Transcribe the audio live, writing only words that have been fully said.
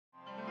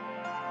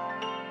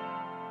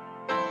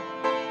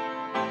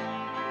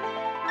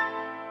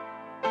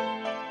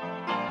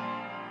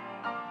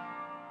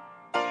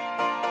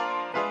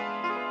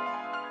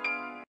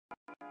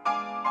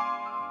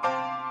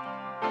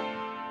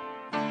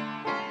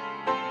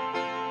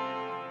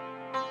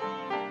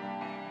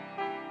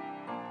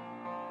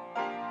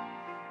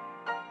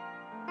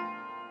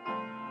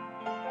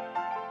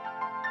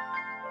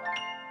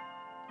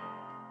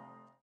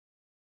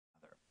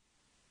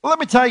Well, let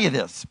me tell you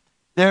this.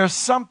 There's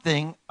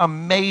something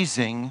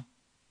amazing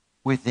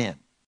within.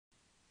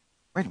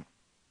 Wait a minute.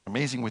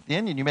 Amazing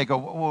within? And you may go,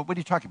 well, what are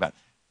you talking about?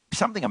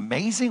 Something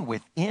amazing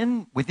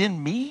within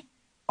me?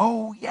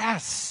 Oh,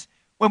 yes.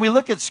 When we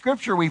look at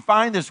Scripture, we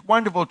find this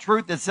wonderful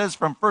truth that says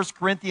from 1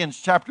 Corinthians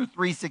chapter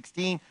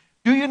 3:16,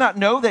 do you not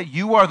know that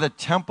you are the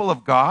temple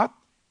of God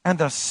and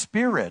the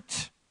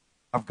Spirit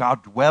of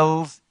God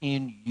dwells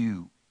in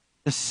you?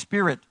 The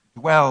Spirit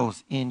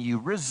dwells in you,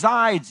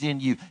 resides in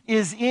you,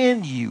 is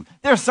in you.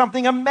 There's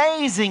something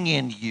amazing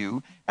in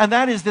you, and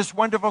that is this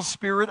wonderful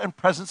Spirit and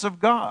presence of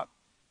God.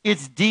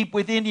 It's deep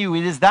within you.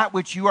 It is that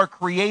which you are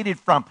created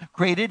from,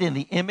 created in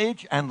the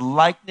image and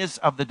likeness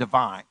of the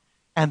divine.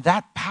 And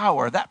that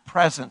power, that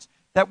presence,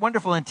 that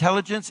wonderful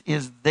intelligence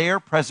is there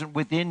present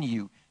within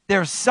you.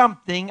 There's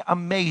something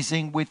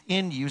amazing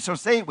within you. So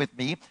say it with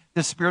me.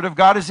 The Spirit of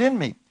God is in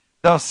me.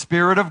 The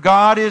Spirit of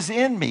God is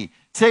in me.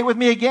 Say it with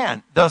me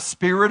again. The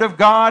Spirit of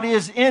God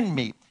is in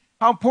me.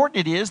 How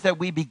important it is that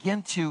we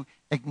begin to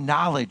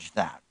acknowledge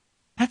that.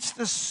 That's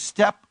the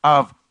step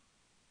of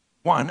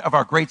one of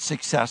our great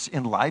success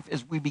in life,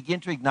 is we begin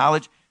to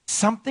acknowledge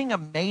something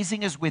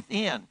amazing is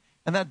within,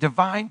 and that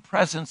divine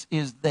presence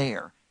is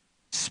there.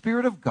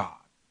 Spirit of God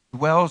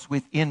dwells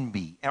within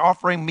me,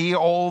 offering me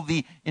all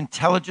the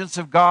intelligence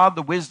of God,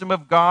 the wisdom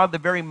of God, the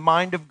very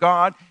mind of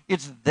God.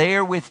 It's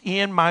there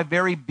within my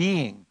very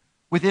being,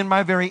 within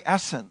my very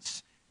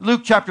essence.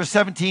 Luke chapter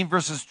 17,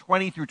 verses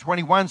 20 through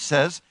 21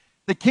 says,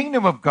 the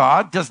kingdom of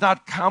God does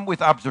not come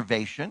with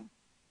observation,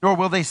 nor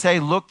will they say,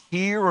 look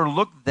here or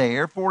look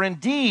there, for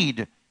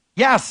indeed,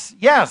 yes,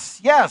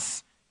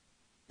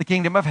 the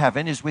kingdom of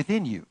heaven is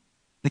within you.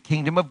 The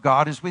kingdom of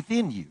God is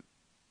within you.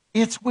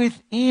 It's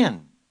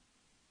within.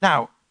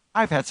 Now,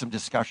 I've had some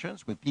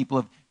discussions with people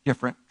of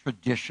different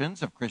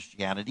traditions of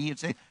Christianity and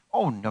say,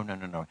 oh,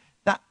 no.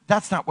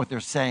 That's not what they're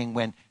saying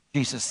when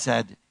Jesus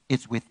said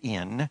it's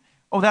within.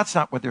 Oh, that's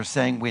not what they're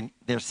saying when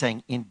they're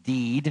saying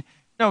indeed.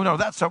 No,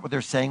 that's not what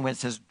they're saying when it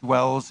says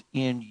dwells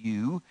in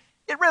you.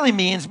 It really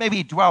means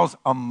maybe dwells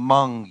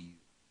among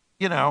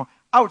you,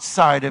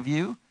 outside of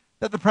you,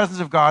 that the presence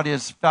of God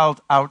is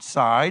felt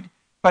outside,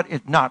 but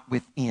it's not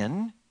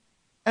within.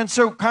 And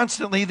so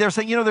constantly they're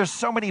saying, there's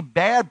so many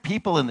bad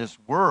people in this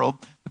world.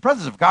 The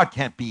presence of God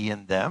can't be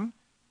in them.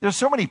 There's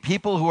so many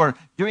people who are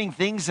doing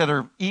things that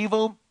are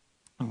evil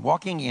and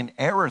walking in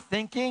error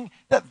thinking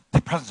that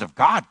the presence of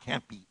God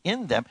can't be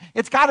in them.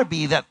 It's got to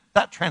be that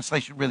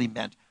translation really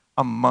meant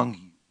among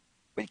you.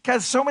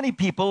 Because so many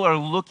people are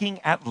looking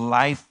at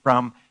life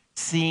from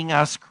seeing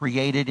us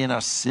created in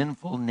a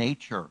sinful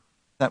nature,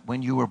 that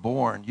when you were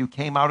born, you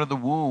came out of the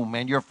womb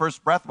and your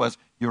first breath was,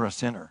 you're a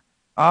sinner.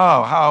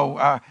 Oh,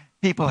 how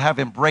people have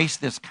embraced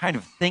this kind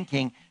of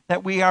thinking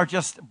that we are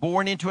just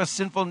born into a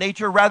sinful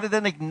nature rather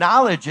than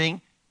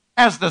acknowledging,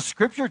 as the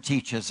Scripture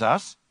teaches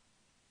us,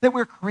 that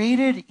we're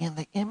created in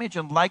the image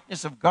and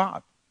likeness of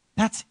God.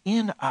 That's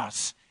in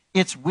us.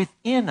 It's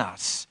within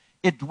us.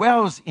 It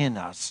dwells in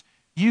us.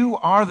 You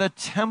are the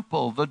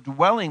temple, the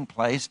dwelling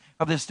place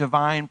of this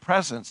divine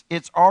presence.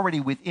 It's already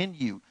within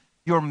you.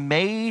 You're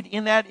made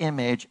in that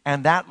image,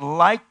 and that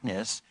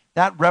likeness,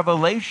 that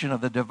revelation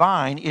of the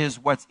divine is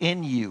what's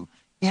in you.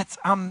 It's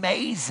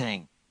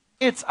amazing.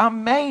 It's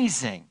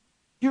amazing.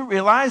 You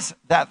realize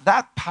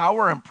that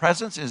power and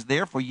presence is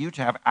there for you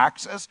to have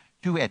access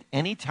to at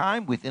any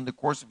time within the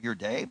course of your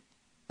day?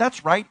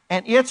 That's right.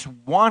 And it's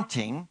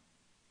wanting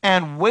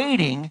and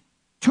waiting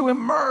to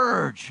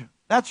emerge.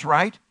 That's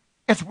right.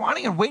 It's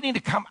wanting and waiting to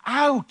come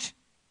out.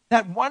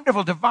 That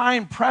wonderful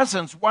divine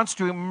presence wants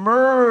to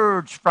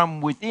emerge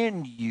from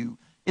within you.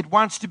 It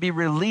wants to be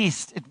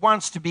released. It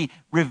wants to be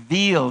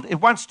revealed. It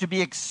wants to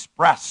be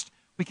expressed.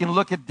 We can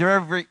look at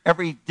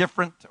every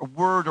different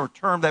word or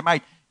term that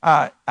might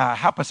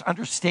help us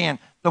understand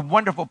the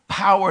wonderful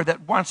power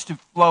that wants to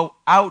flow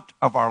out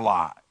of our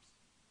lives.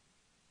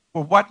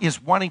 Well, what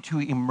is wanting to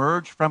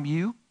emerge from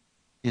you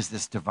is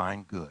this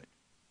divine good,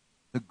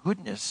 the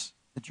goodness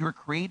that you are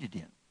created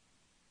in,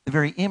 the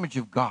very image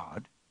of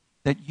God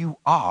that you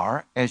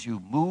are as you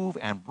move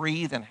and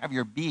breathe and have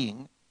your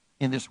being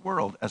in this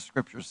world, as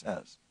Scripture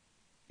says.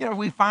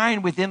 We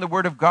find within the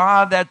Word of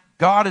God that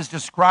God is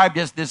described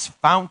as this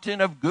fountain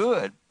of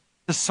good.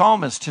 The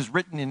psalmist has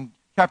written in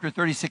chapter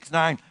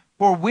 36:9,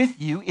 for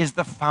with you is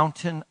the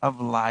fountain of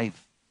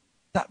life.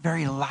 That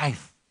very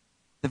life,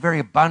 the very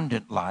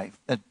abundant life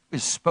that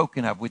is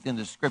spoken of within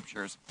the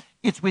Scriptures.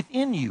 It's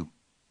within you.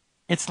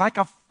 It's like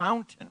a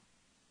fountain.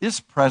 This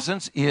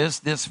presence is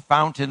this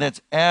fountain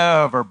that's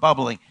ever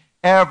bubbling,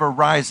 ever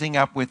rising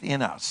up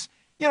within us.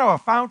 A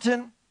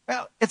fountain,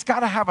 well, it's got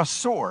to have a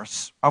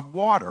source of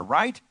water,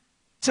 right?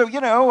 So,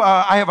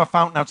 I have a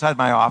fountain outside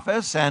my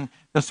office, and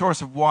the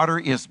source of water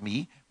is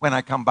me when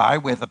I come by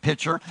with a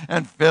pitcher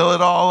and fill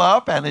it all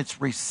up, and it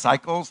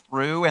recycles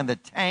through, and the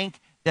tank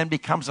then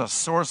becomes a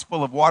source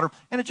full of water,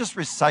 and it just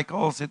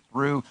recycles it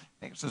through,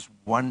 makes this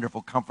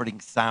wonderful, comforting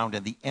sound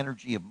and the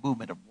energy of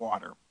movement of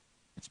water.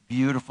 It's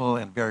beautiful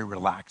and very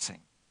relaxing.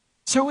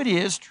 So it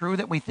is true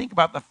that we think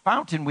about the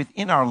fountain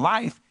within our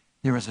life,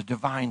 there is a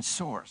divine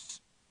source.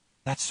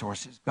 That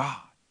source is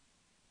God.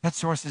 That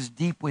source is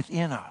deep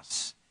within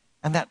us.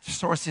 And that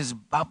source is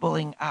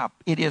bubbling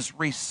up. It is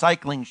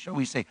recycling, shall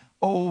we say,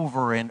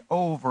 over and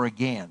over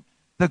again.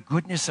 The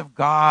goodness of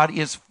God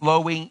is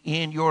flowing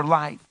in your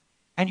life.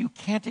 And you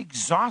can't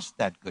exhaust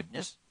that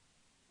goodness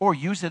or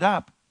use it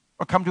up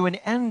or come to an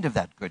end of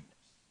that goodness.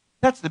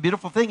 That's the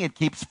beautiful thing. It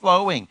keeps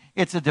flowing.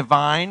 It's a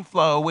divine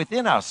flow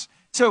within us.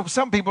 So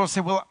some people say,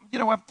 well, you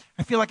know what?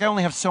 I feel like I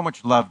only have so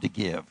much love to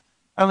give.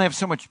 I only have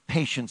so much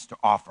patience to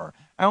offer.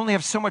 I only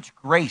have so much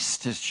grace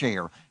to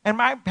share.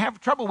 And I have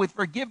trouble with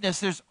forgiveness.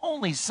 There's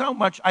only so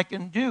much I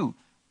can do.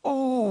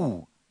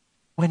 Oh,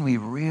 when we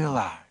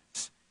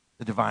realize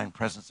the divine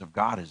presence of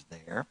God is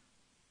there,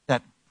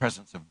 that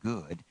presence of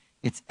good,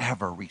 it's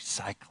ever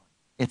recycling.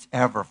 It's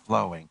ever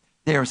flowing.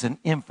 There's an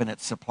infinite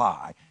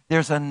supply.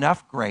 There's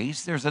enough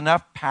grace. There's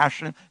enough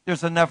passion.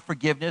 There's enough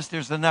forgiveness.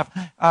 There's enough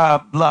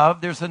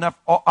love. There's enough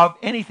of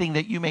anything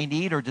that you may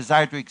need or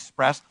desire to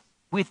express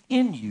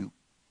within you.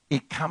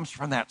 It comes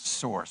from that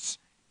source.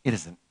 It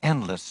is an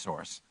endless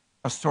source,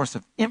 a source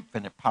of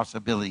infinite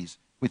possibilities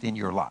within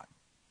your life.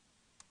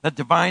 The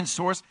divine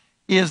source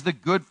is the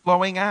good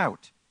flowing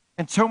out.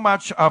 And so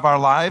much of our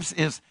lives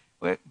is,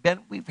 we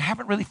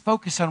haven't really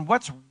focused on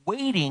what's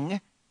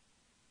waiting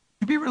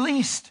to be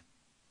released.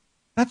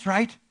 That's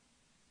right.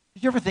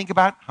 Did you ever think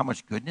about how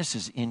much goodness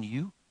is in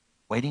you,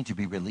 waiting to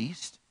be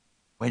released,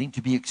 waiting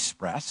to be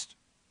expressed,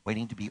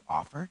 waiting to be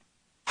offered?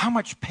 How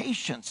much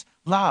patience,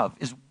 love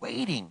is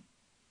waiting.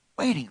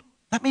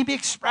 Let me be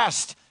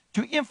expressed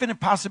to infinite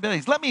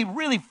possibilities. Let me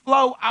really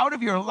flow out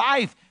of your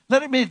life.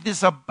 Let it be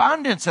this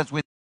abundance that's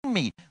within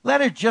me.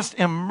 Let it just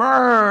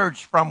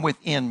emerge from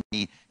within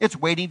me. It's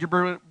waiting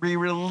to be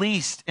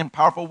released in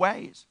powerful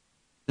ways.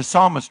 The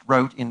psalmist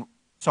wrote in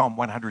Psalm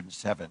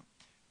 107,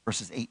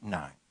 verses 8 and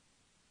 9.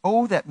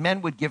 Oh, that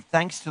men would give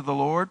thanks to the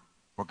Lord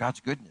for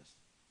God's goodness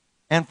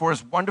and for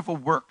his wonderful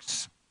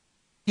works.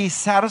 He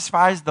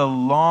satisfies the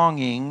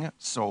longing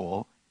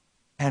soul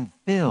and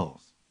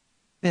fills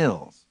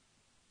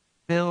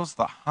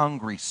the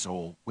hungry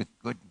soul with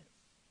goodness.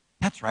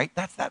 That's right.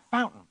 That's that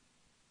fountain.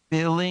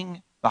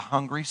 Filling the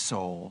hungry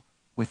soul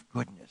with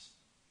goodness.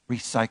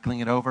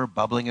 Recycling it over,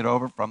 bubbling it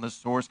over from the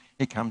source.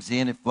 It comes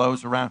in, it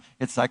flows around,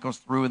 it cycles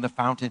through in the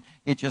fountain.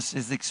 It just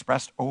is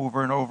expressed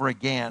over and over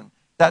again.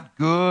 That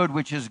good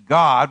which is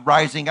God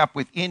rising up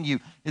within you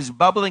is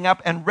bubbling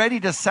up and ready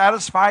to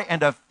satisfy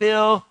and to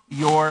fill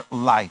your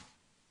life.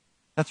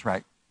 That's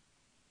right.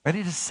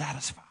 Ready to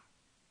satisfy.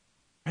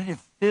 Ready to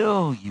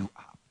fill you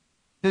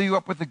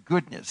up with the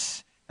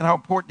goodness. And how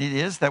important it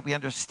is that we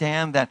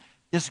understand that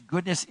this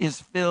goodness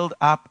is filled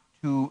up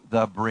to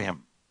the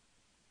brim.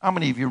 How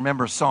many of you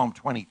remember Psalm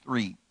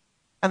 23?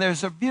 And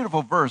there's a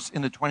beautiful verse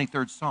in the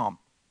 23rd Psalm,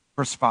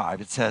 verse 5.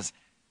 It says,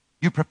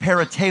 you prepare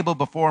a table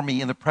before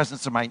me in the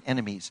presence of mine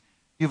enemies.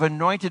 You've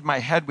anointed my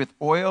head with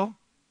oil.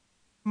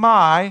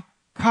 My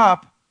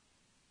cup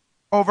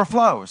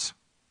overflows.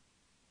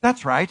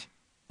 That's right.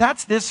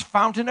 That's this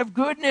fountain of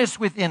goodness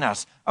within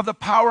us, of the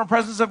power and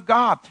presence of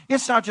God.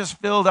 It's not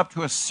just filled up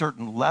to a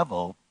certain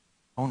level.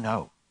 Oh,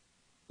 no.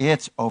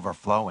 It's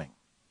overflowing.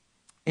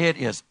 It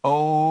is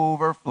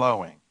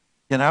overflowing.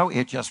 You know,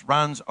 it just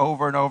runs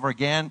over and over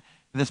again.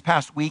 This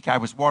past week, I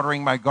was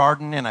watering my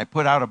garden, and I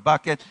put out a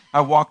bucket.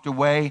 I walked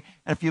away,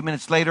 and a few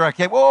minutes later, I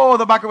came,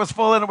 the bucket was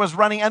full, and it was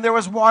running, and there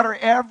was water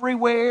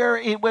everywhere.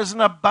 It was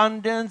an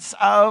abundance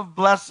of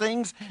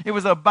blessings. It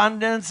was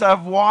abundance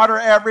of water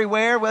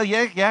everywhere. Well,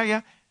 yeah.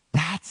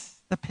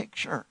 That's the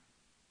picture.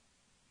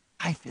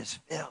 Life is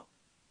filled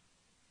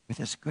with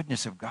this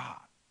goodness of God,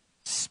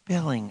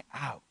 spilling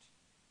out,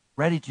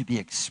 ready to be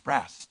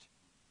expressed,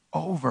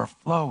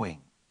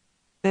 overflowing,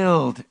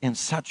 filled in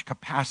such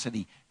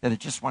capacity that it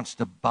just wants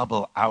to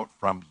bubble out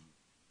from you.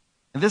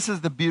 And this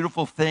is the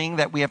beautiful thing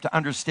that we have to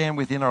understand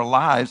within our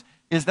lives,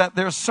 is that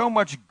there's so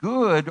much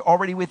good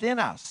already within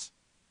us.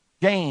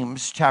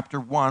 James chapter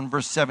 1,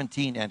 verse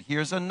 17, and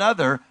here's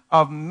another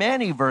of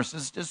many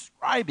verses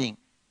describing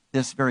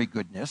this very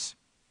goodness.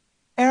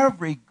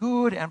 Every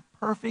good and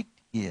perfect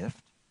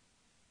gift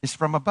is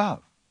from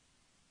above.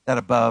 That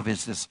above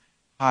is this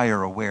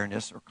higher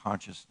awareness or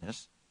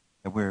consciousness,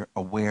 that we're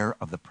aware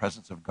of the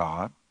presence of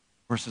God,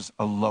 versus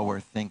a lower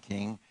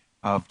thinking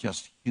of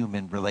just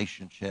human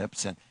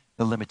relationships and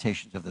the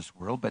limitations of this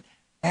world. But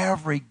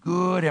every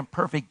good and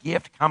perfect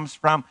gift comes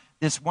from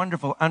this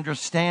wonderful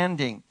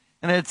understanding.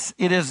 And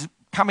it is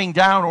coming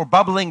down or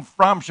bubbling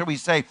from, shall we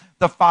say,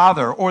 the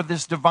Father, or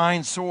this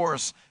divine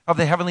source of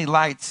the heavenly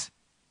lights,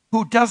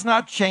 who does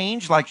not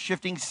change like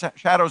shifting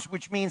shadows,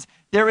 which means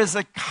there is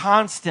a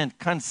constant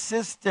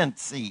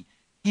consistency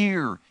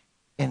here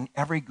in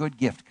every good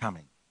gift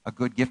coming. A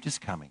good gift is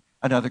coming.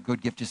 Another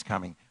good gift is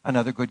coming.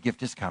 Another good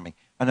gift is coming.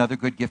 Another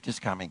good gift is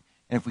coming.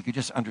 And if we could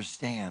just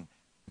understand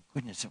the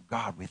goodness of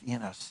God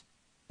within us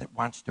that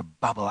wants to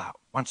bubble out,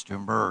 wants to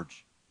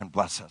emerge and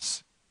bless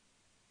us.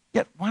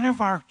 Yet one of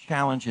our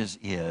challenges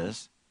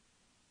is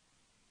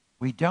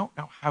we don't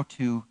know how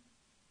to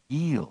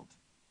yield,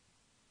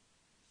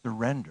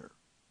 surrender,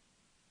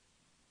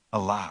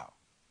 allow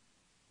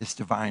this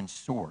divine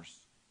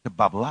source to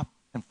bubble up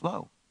and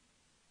flow.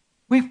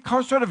 We've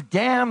sort of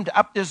dammed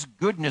up this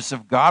goodness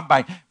of God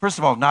by, first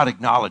of all, not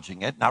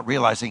acknowledging it, not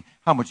realizing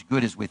how much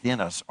good is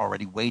within us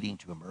already waiting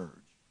to emerge.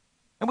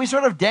 And we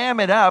sort of dam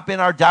it up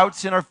in our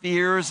doubts, in our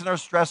fears, in our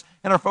stress,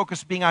 and our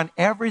focus being on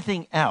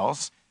everything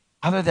else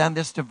other than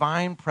this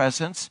divine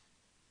presence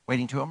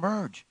waiting to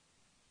emerge.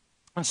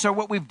 And so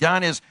what we've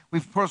done is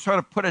we've sort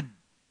of put a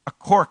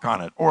cork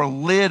on it or a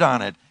lid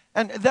on it.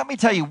 And let me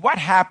tell you, what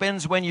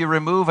happens when you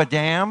remove a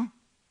dam?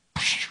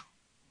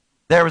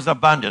 There is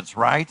abundance,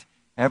 right?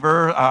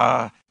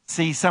 Ever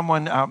see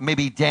someone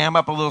maybe dam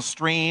up a little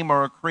stream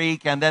or a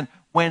creek, and then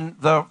when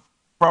the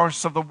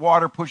force of the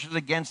water pushes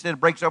against it, it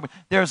breaks open.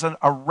 There's a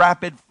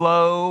rapid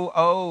flow.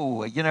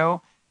 Oh, you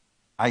know,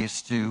 I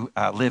used to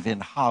live in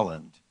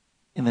Holland,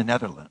 in the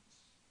Netherlands.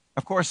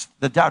 Of course,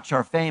 the Dutch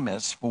are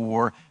famous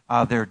for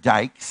their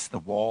dikes, the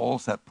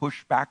walls that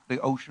push back the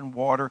ocean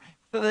water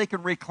so they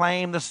can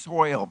reclaim the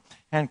soil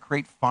and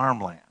create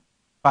farmland.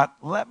 But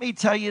let me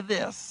tell you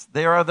this,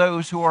 there are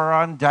those who are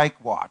on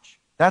dike watch.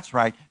 That's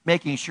right,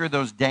 making sure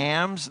those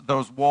dams,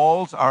 those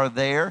walls are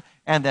there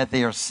and that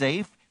they are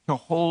safe to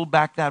hold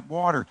back that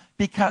water.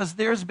 Because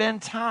there's been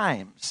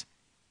times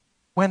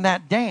when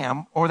that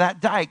dam or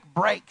that dike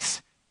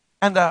breaks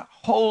and the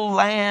whole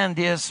land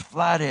is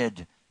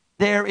flooded.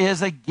 There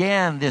is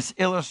again this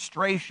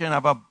illustration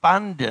of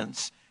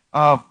abundance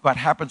of what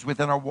happens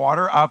within our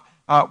water,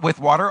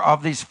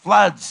 of these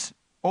floods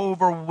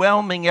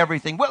overwhelming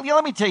everything. Well,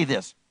 let me tell you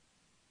this.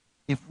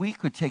 If we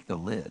could take the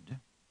lid,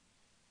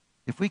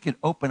 if we could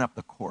open up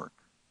the cork,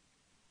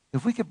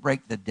 if we could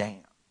break the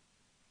dam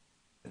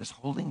that is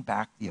holding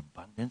back the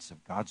abundance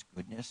of God's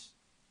goodness,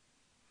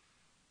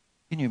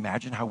 can you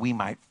imagine how we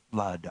might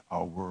flood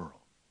our world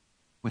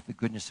with the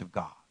goodness of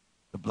God,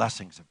 the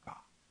blessings of God,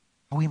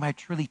 how we might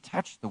truly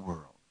touch the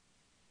world?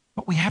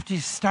 But we have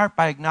to start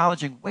by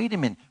acknowledging, wait a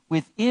minute,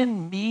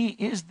 within me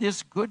is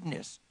this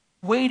goodness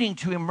waiting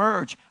to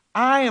emerge.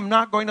 I am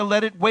not going to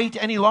let it wait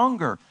any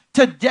longer.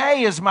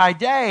 Today is my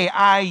day.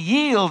 I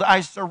yield,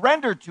 I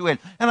surrender to it,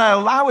 and I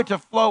allow it to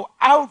flow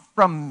out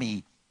from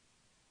me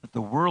that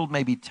the world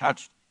may be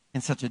touched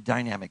in such a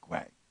dynamic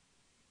way.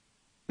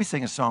 We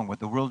sing a song, what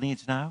the world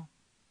needs now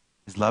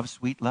is love,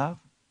 sweet love.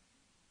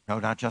 No,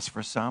 not just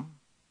for some,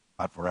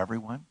 but for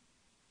everyone.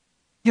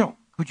 You know,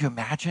 could you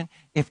imagine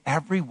if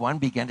everyone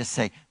began to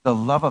say, the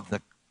love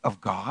of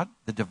God,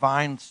 the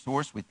divine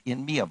source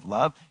within me of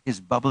love is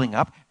bubbling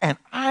up, and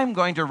I'm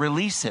going to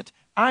release it.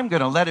 I'm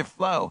going to let it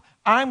flow.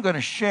 I'm going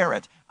to share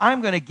it.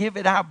 I'm going to give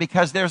it out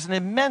because there's an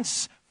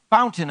immense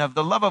fountain of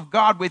the love of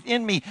God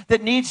within me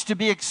that needs to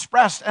be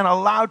expressed and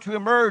allowed to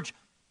emerge.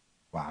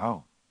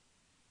 Wow.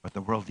 What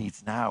the world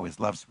needs now is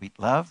love, sweet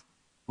love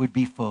would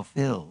be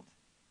fulfilled,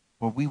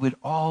 where we would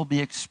all be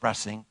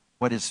expressing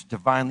what is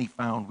divinely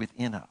found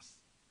within us.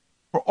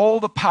 For all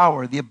the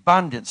power, the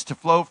abundance to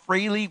flow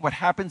freely, what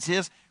happens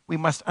is we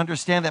must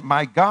understand that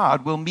my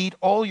God will meet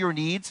all your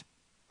needs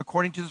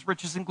according to his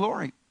riches and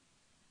glory.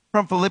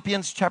 From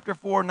Philippians chapter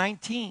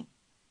 4:19,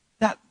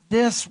 that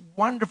this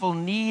wonderful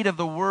need of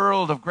the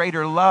world of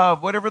greater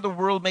love, whatever the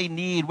world may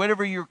need,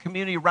 whatever your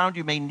community around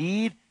you may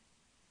need,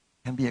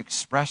 can be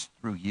expressed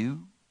through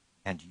you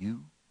and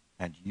you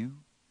and you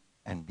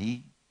and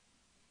me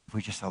if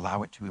we just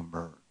allow it to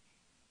emerge.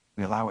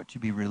 We allow it to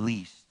be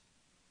released.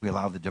 We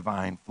allow the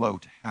divine flow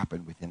to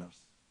happen within us.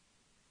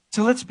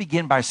 So let's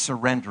begin by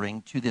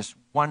surrendering to this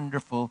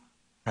wonderful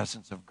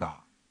presence of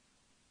God.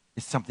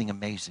 It's something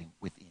amazing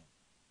within.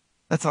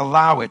 Let's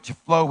allow it to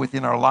flow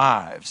within our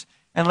lives.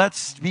 And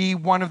let's be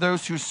one of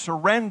those who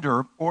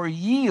surrender or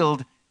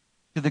yield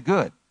to the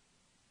good.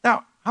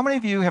 Now, how many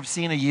of you have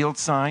seen a yield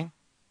sign?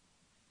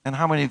 And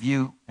how many of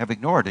you have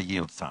ignored a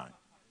yield sign?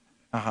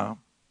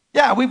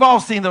 Yeah, we've all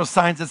seen those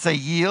signs that say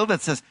yield,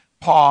 that says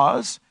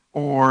pause,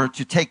 or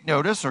to take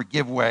notice or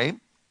give way.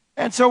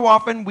 And so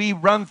often we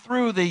run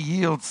through the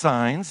yield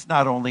signs,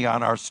 not only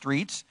on our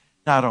streets,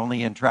 not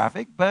only in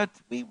traffic, but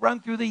we run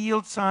through the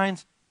yield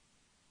signs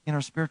in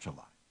our spiritual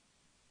life,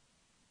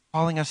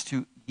 calling us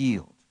to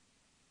yield.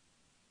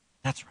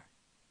 That's right.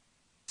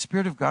 The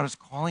Spirit of God is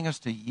calling us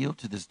to yield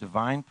to this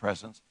divine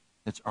presence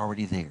that's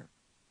already there.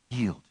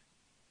 Yield.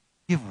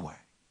 Give way.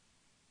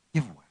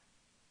 Give way.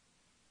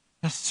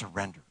 Just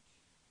surrender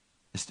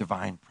this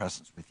divine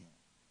presence within.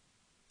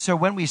 So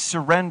when we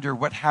surrender,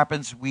 what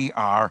happens? We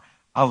are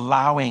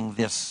allowing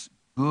this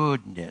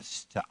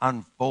goodness to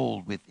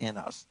unfold within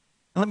us.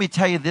 And let me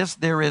tell you this,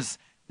 there is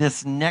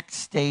this next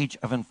stage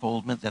of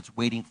unfoldment that's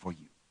waiting for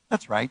you.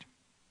 That's right.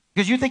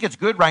 Because you think it's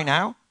good right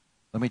now.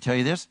 Let me tell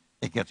you this,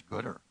 it gets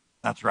gooder.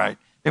 That's right.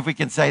 If we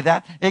can say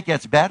that, it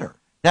gets better.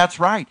 That's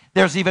right.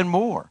 There's even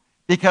more.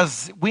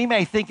 Because we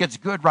may think it's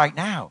good right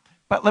now.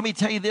 But let me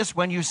tell you this,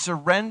 when you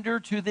surrender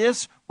to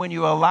this, when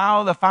you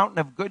allow the fountain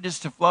of goodness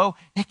to flow,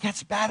 it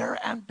gets better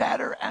and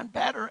better and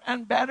better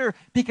and better,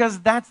 because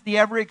that's the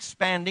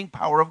ever-expanding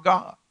power of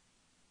God.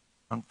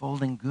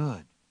 Unfolding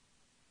good.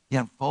 The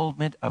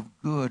unfoldment of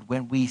good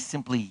when we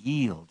simply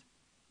yield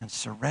and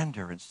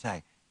surrender and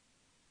say,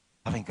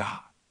 loving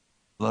God,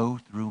 flow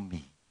through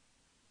me.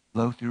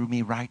 Flow through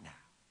me right now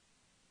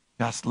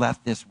Just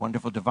let this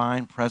wonderful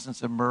divine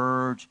presence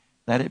emerge.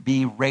 Let it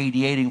be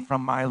radiating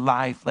from my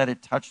life. Let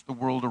it touch the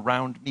world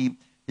around me,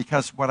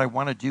 because what I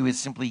want to do is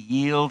simply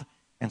yield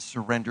and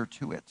surrender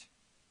to it.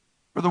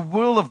 For the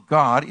will of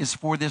God is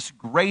for this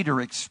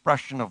greater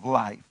expression of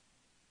life.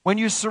 When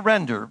you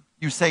surrender,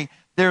 you say,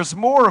 there's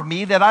more of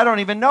me that I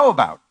don't even know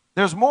about.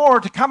 There's more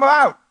to come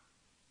about.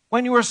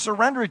 When you are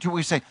surrendering to it,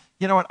 we say,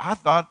 you know what, I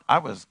thought I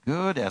was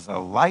good as a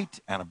light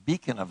and a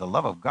beacon of the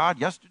love of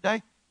God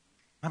yesterday.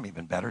 I'm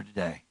even better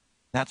today.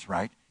 That's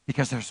right,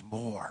 because there's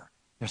more.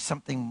 There's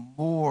something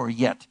more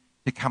yet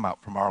to come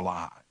out from our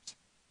lives.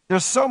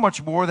 There's so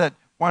much more that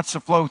wants to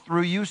flow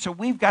through you, so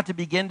we've got to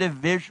begin to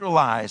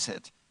visualize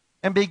it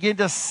and begin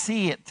to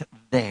see it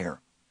there.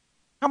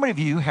 How many of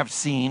you have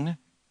seen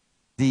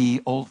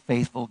the Old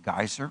Faithful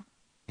geyser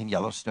in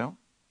Yellowstone?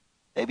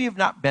 Maybe you've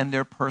not been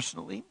there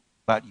personally,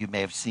 but you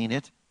may have seen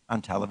it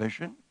on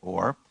television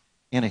or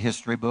in a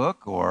history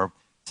book or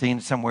seen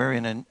it somewhere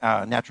in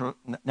a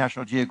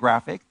National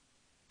Geographic.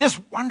 This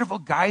wonderful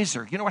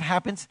geyser, you know what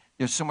happens?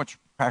 There's so much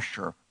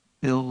pressure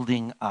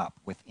building up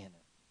within it.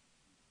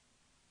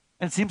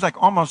 And it seems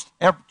like almost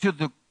to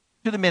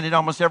the minute,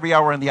 almost every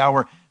hour in the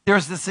hour,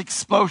 there's this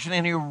explosion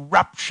and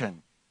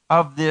eruption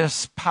of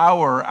this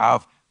power,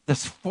 of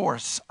this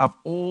force, of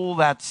all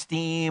that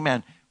steam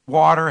and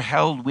water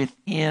held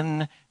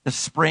within the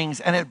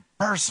springs, and it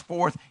bursts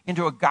forth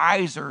into a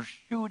geyser,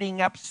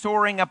 shooting up,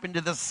 soaring up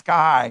into the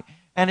sky.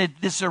 And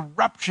this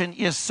eruption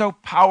is so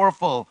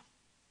powerful.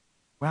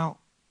 Well,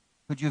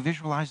 could you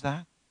visualize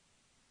that?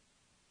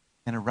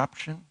 An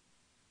eruption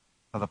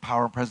of the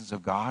power and presence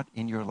of God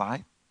in your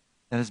life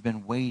that has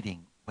been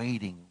waiting,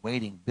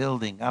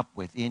 building up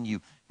within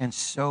you, and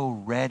so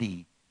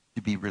ready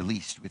to be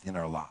released within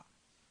our lives.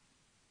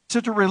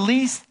 So to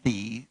release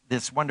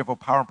this wonderful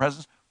power and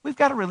presence, we've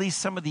got to release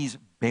some of these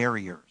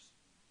barriers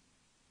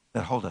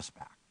that hold us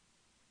back.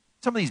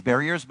 Some of these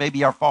barriers may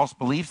be our false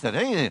beliefs that,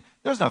 hey,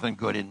 there's nothing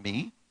good in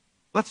me.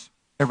 Let's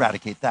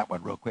eradicate that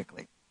one real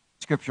quickly.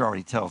 Scripture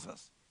already tells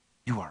us,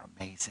 you are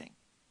amazing.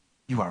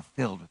 You are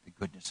filled with the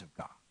goodness of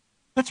God.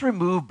 Let's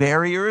remove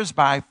barriers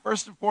by,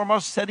 first and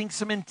foremost, setting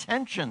some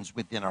intentions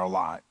within our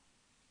life.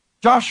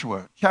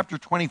 Joshua chapter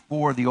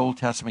 24 of the Old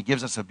Testament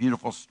gives us a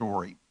beautiful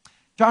story.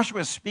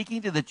 Joshua is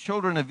speaking to the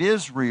children of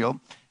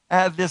Israel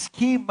at this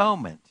key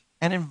moment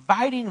and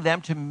inviting them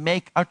to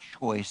make a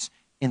choice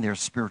in their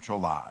spiritual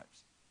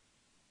lives.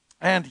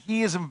 And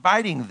he is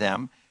inviting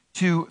them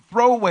to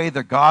throw away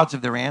the gods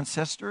of their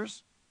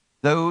ancestors,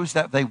 those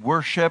that they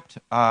worshipped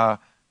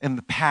in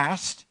the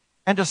past,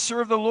 and to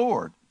serve the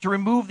Lord, to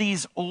remove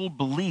these old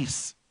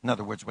beliefs, in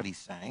other words, what he's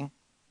saying,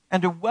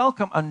 and to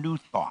welcome a new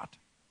thought,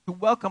 to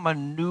welcome a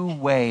new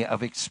way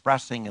of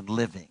expressing and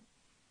living.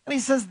 And he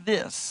says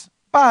this,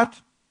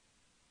 but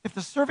if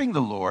the serving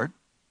the Lord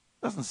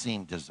doesn't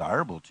seem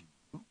desirable to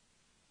you,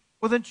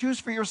 well, then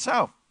choose for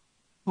yourself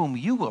whom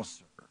you will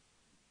serve,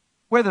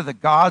 whether the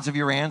gods of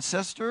your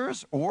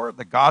ancestors or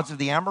the gods of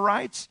the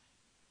Amorites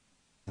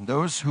and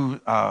those whose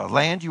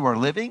land you are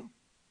living.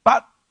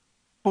 But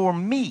for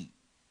me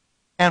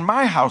and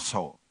my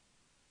household,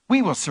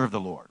 we will serve the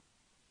Lord.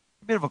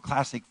 A bit of a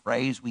classic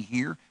phrase we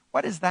hear.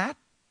 What is that?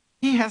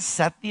 He has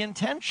set the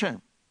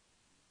intention.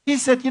 He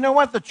said, you know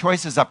what? The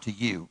choice is up to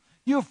you.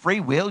 You have free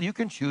will. You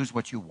can choose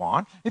what you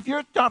want. If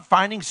you're not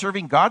finding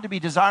serving God to be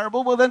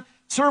desirable, well, then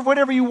serve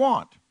whatever you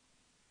want.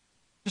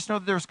 Just know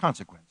that there's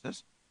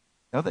consequences.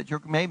 Know that you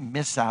may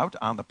miss out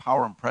on the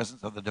power and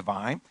presence of the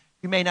divine.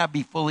 You may not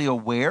be fully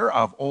aware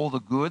of all the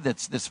good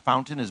that's this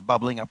fountain is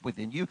bubbling up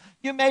within you.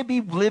 You may be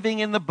living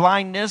in the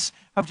blindness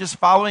of just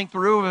following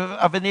through,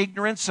 of an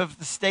ignorance of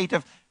the state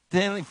of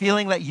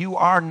feeling that you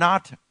are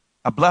not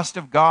a blessed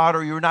of God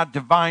or you're not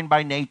divine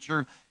by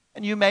nature.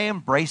 And you may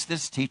embrace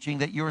this teaching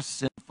that you're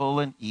sinful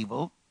and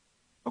evil.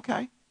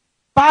 Okay.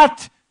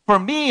 But for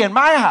me and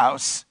my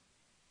house,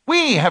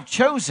 we have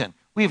chosen,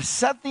 we have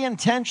set the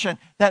intention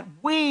that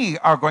we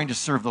are going to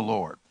serve the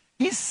Lord.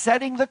 He's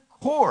setting the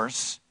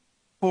course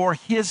for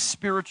his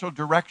spiritual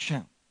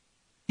direction.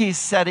 He's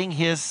setting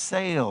his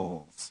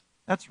sails.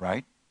 That's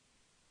right.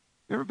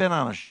 You ever been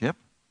on a ship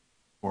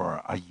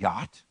or a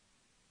yacht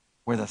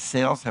where the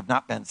sails have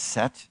not been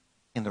set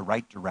in the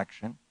right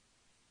direction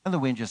and the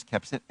wind just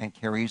keeps it and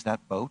carries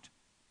that boat?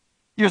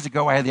 Years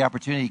ago, I had the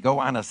opportunity to go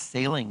on a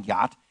sailing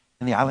yacht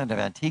in the island of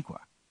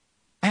Antigua.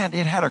 And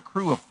it had a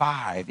crew of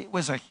 5. It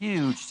was a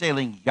huge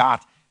sailing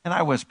yacht. And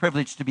I was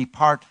privileged to be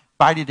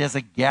invited as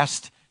a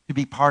guest to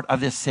be part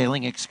of this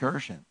sailing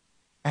excursion.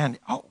 And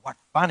oh, what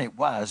fun it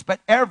was. But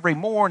every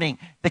morning,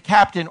 the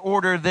captain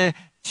ordered the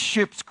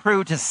ship's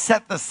crew to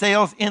set the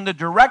sails in the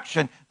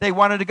direction they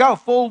wanted to go,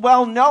 full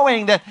well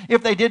knowing that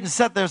if they didn't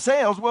set their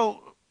sails,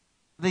 well,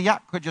 the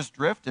yacht could just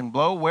drift and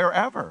blow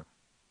wherever.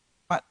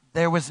 But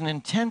there was an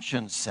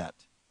intention set.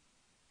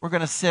 We're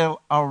going to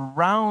sail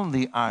around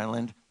the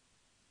island,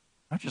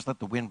 not just let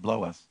the wind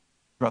blow us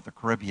throughout the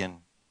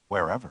Caribbean,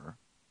 wherever,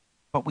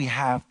 but we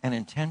have an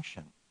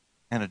intention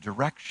and a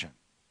direction.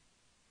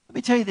 Let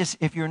me tell you this,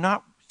 if you're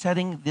not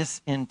setting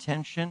this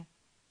intention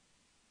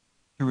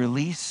to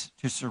release,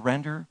 to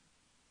surrender,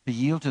 to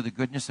yield to the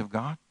goodness of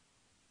God?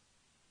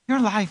 Your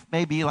life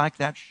may be like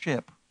that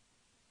ship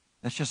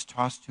that's just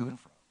tossed to and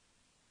fro.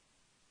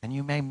 And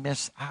you may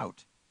miss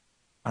out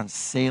on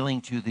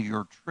sailing to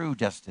your true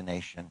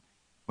destination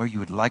where you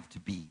would like to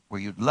be,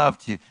 where you'd love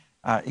to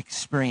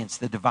experience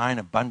the divine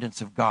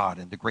abundance of God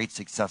and the great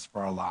success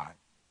for our lives.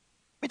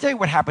 Let me tell you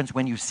what happens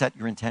when you set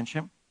your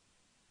intention.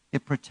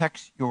 It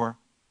protects your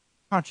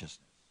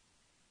consciousness.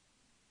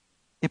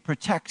 It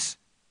protects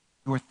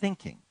your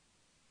thinking.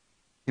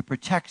 It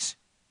protects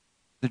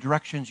the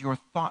directions your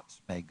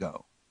thoughts may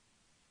go.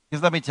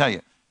 Because let me tell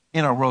you,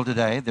 in our world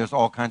today, there's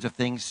all kinds of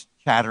things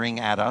chattering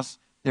at us.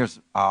 There's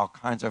all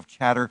kinds of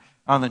chatter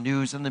on the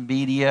news and the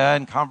media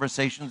and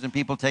conversations and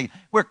people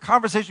where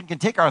conversation can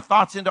take our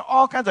thoughts into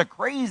all kinds of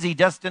crazy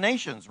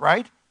destinations,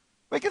 right?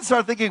 We can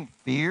start thinking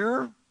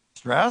fear,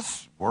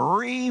 stress,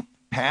 worry,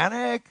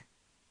 panic,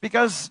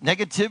 because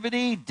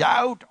negativity,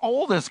 doubt,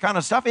 all this kind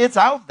of stuff, it's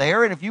out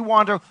there. And if you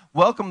want to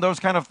welcome those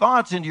kind of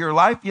thoughts into your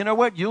life, you know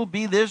what? You'll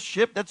be this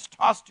ship that's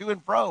tossed to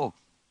and fro.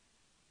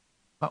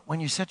 But when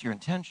you set your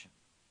intention,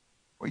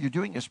 what you're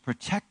doing is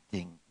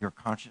protecting your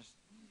consciousness.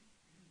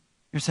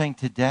 You're saying,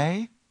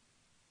 today,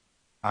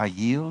 I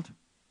yield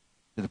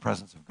to the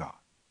presence of God.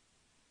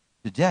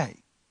 Today,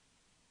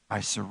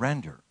 I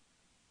surrender.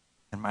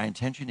 And my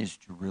intention is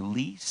to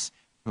release,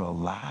 to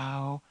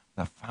allow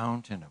the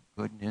fountain of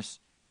goodness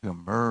to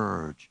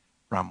emerge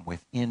from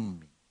within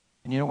me.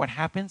 And you know what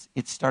happens?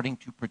 It's starting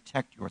to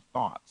protect your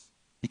thoughts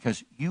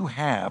because you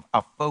have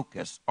a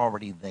focus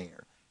already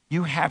there.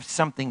 You have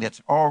something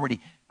that's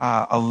already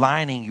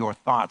aligning your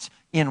thoughts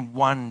in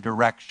one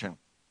direction.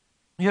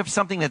 You have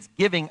something that's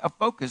giving a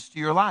focus to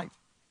your life.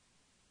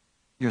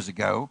 Years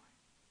ago,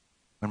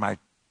 when my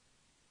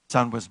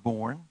son was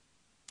born,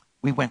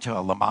 we went to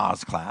a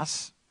Lamaze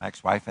class, my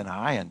ex-wife and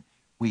I, and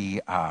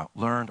we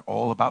learned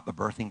all about the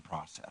birthing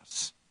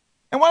process.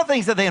 And one of the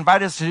things that they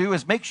invite us to do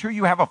is make sure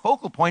you have a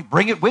focal point.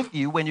 Bring it with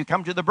you when you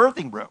come to the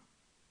birthing room.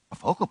 A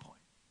focal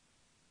point.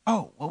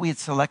 Oh, well, we had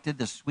selected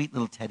this sweet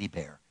little teddy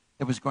bear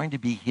that was going to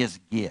be his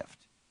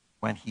gift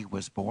when he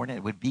was born.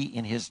 It would be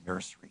in his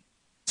nursery.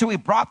 So we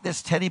brought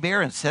this teddy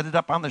bear and set it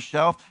up on the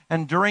shelf.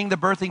 And during the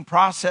birthing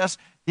process,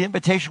 the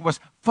invitation was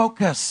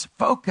focus,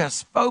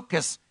 focus,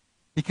 focus.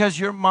 Because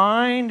your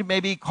mind may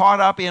be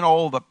caught up in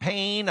all the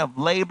pain of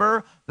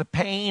labor, the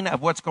pain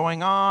of what's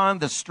going on,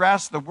 the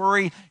stress, the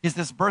worry. Is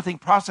this birthing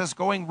process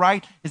going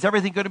right? Is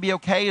everything going to be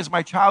okay? Is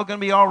my child going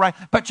to be all right?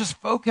 But just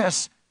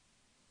focus.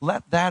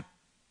 Let that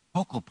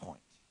focal point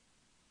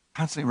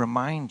constantly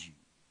remind you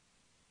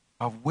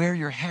of where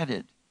you're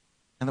headed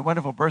and the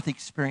wonderful birth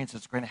experience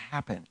that's going to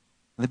happen and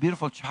the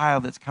beautiful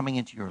child that's coming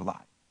into your life.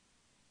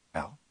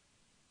 Well,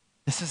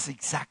 this is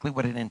exactly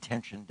what an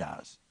intention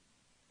does.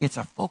 It's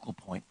a focal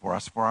point for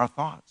us, for our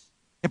thoughts.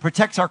 It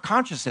protects our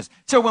consciousness.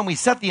 So when we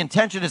set the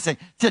intention to say,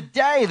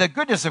 today the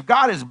goodness of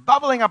God is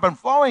bubbling up and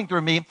flowing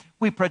through me,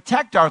 we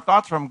protect our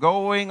thoughts from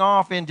going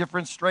off in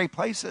different stray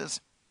places.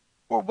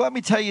 Well, let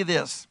me tell you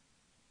this.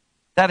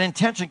 That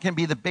intention can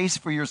be the base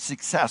for your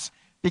success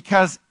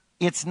because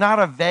it's not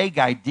a vague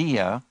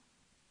idea.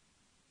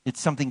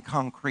 It's something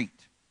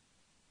concrete.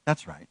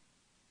 That's right.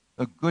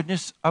 The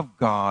goodness of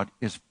God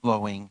is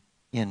flowing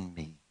in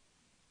me.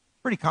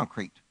 Pretty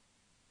concrete.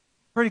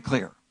 Pretty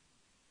clear.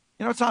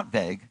 You know, it's not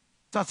vague.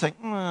 It's not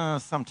saying,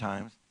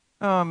 sometimes,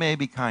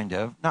 maybe, kind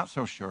of, not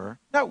so sure.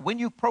 No, when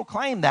you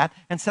proclaim that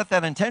and set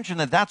that intention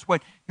that that's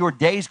what your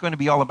day is going to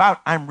be all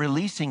about, I'm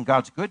releasing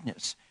God's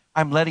goodness.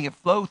 I'm letting it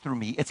flow through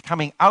me. It's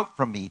coming out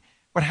from me.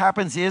 What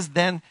happens is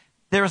then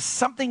there's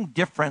something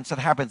different that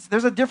happens.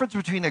 There's a difference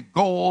between a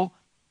goal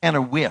and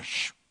a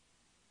wish.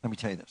 Let me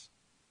tell you this.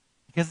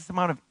 Because it's the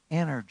amount of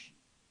energy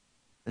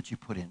that you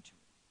put into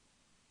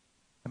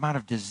it. The amount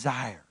of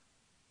desire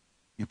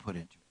you put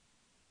into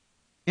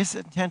it. Is the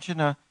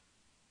intention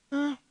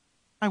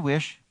I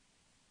wish?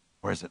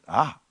 Or is it,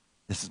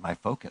 this is my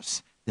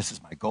focus. This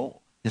is my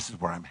goal. This is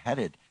where I'm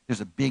headed.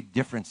 There's a big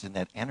difference in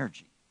that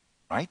energy,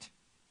 right?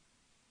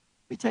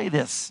 Let me tell you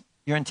this.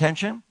 Your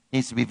intention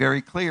needs to be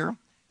very clear.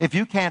 If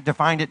you can't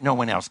define it, no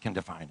one else can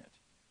define it.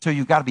 So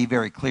you've got to be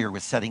very clear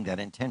with setting that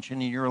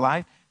intention in your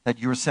life that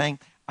you're saying,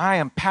 I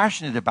am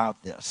passionate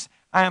about this.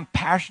 I am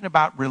passionate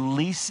about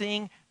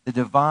releasing the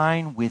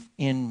divine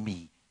within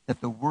me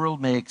that the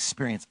world may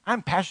experience.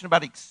 I'm passionate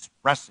about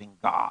expressing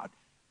God.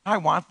 I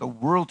want the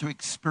world to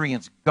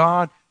experience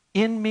God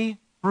in me,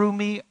 through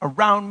me,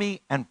 around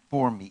me, and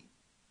for me.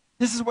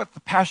 This is what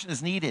the passion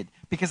is needed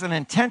because an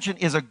intention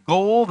is a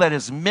goal that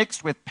is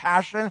mixed with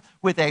passion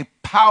with a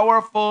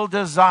powerful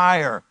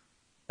desire.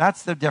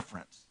 That's the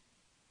difference.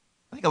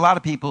 I think a lot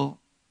of people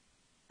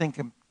think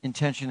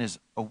intention is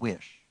a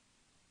wish.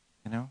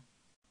 You know,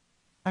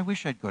 I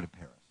wish I'd go to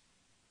Paris.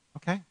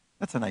 Okay,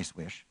 that's a nice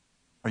wish.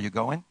 Are you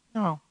going?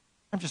 No,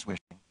 I'm just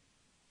wishing.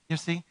 You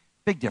see,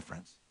 big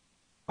difference.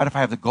 But if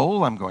I have the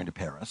goal I'm going to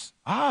Paris,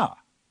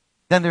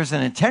 then there's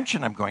an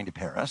intention I'm going to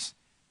Paris.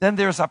 Then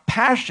there's a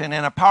passion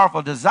and a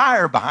powerful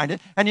desire behind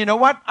it. And you know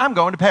what? I'm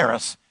going to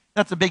Paris.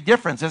 That's a big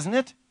difference, isn't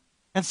it?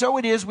 And so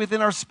it is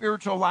within our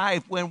spiritual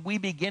life when we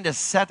begin to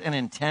set an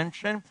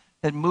intention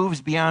that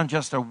moves beyond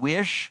just a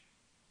wish,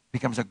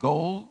 becomes a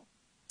goal.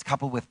 It's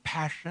coupled with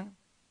passion,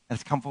 and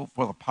it's coupled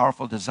with a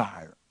powerful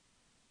desire.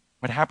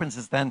 What happens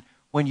is then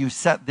when you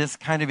set this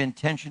kind of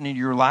intention in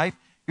your life,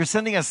 you're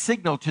sending a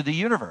signal to the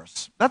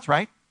universe. That's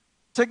right.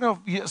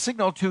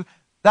 Signal to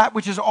that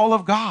which is all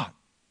of God.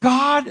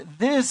 God,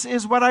 this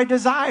is what I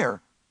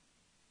desire.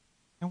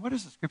 And what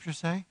does the scripture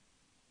say?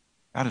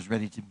 God is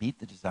ready to meet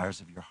the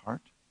desires of your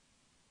heart,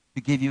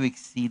 to give you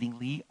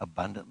exceedingly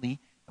abundantly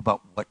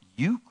about what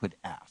you could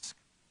ask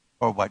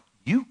or what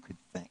you could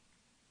think.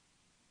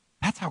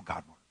 That's how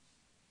God works.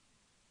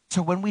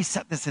 So when we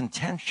set this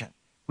intention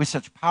with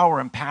such power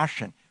and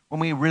passion, when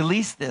we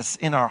release this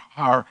in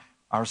our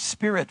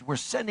spirit, we're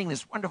sending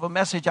this wonderful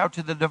message out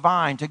to the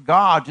divine, to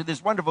God, to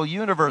this wonderful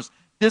universe.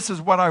 This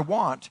is what I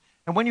want.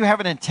 And when you have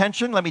an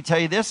intention, let me tell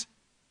you this,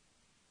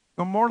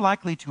 you're more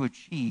likely to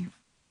achieve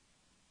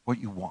what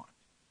you want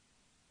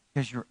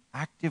because you're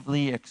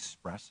actively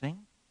expressing,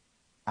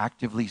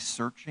 actively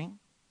searching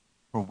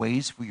for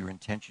ways for your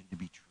intention to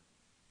be true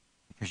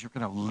because you're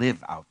going to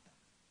live out that.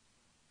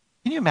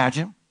 Can you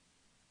imagine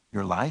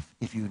your life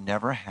if you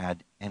never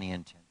had any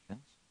intentions?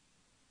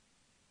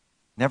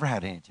 Never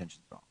had any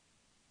intentions at all.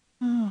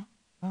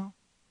 Well,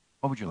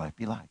 what would your life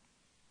be like?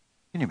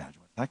 Can you imagine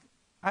what it's like?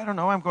 I don't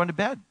know. I'm going to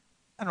bed.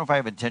 I don't know if I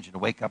have intention to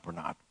wake up or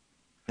not.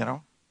 You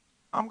know,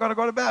 I'm going to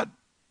go to bed.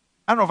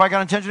 I don't know if I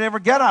got intention to ever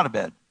get out of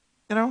bed.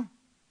 You know,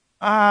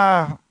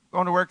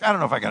 going to work. I don't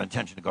know if I got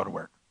intention to go to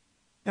work.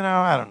 You know,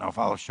 I don't know if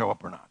I'll show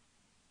up or not.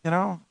 You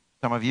know,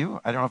 some of you,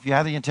 I don't know if you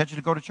had the intention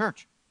to go to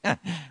church.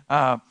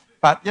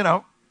 But, you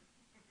know,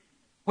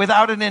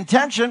 without an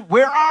intention,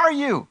 where are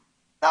you?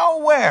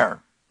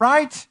 Nowhere,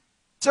 right?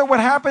 So what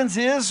happens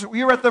is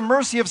you're at the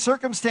mercy of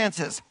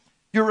circumstances.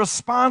 Your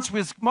response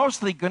was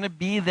mostly going to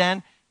be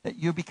then that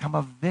you become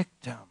a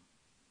victim.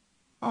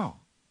 Oh,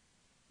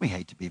 we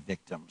hate to be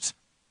victims.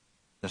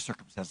 The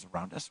circumstances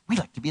around us. We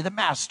like to be the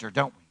master,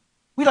 don't we?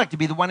 We like to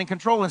be the one in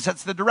control and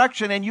sets the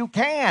direction, and you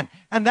can.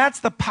 And that's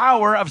the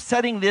power of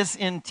setting this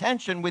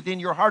intention within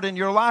your heart and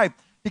your life.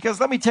 Because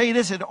let me tell you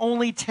this, it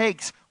only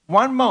takes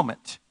one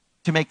moment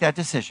to make that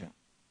decision.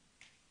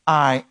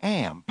 I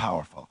am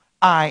powerful.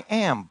 I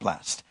am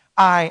blessed.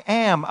 I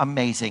am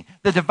amazing.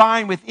 The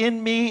divine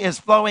within me is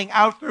flowing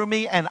out through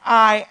me, and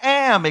I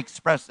am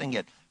expressing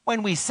it.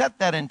 When we set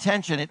that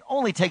intention, it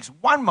only takes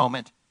one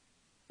moment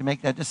to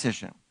make that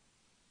decision.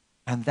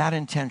 And that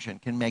intention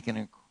can make an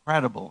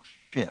incredible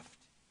shift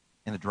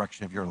in the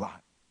direction of your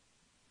life.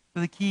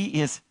 So the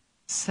key is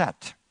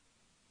set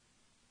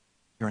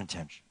your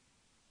intention.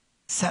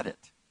 Set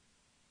it.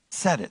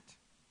 Set it.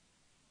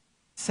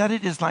 Set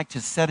it is like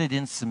to set it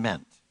in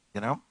cement,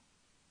 you know?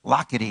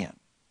 Lock it in,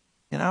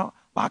 you know?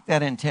 Lock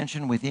that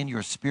intention within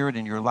your spirit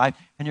and your life,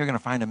 and you're going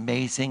to find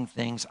amazing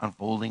things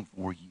unfolding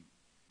for you.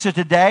 So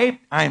today,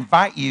 I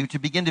invite you to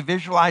begin to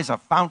visualize a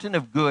fountain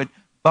of good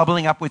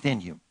bubbling up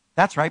within you.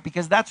 That's right,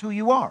 because that's who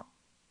you are.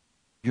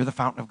 You're the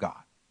fountain of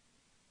God.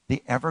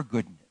 The ever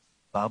goodness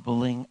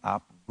bubbling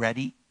up,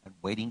 ready and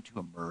waiting to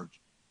emerge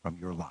from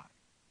your life.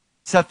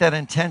 Set that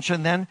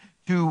intention then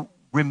to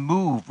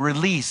remove,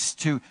 release,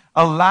 to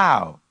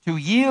allow, to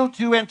yield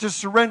to, and to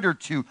surrender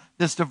to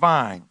this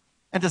divine.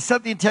 And to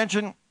set the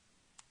intention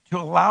to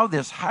allow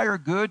this higher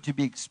good to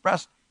be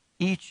expressed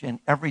each and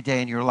every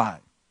day in your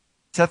life.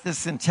 Set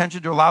this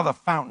intention to allow the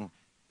fountain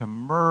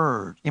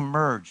to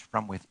emerge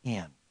from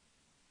within.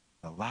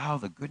 Allow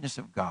the goodness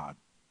of God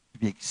to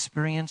be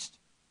experienced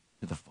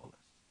to the fullest.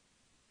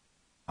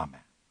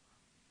 Amen.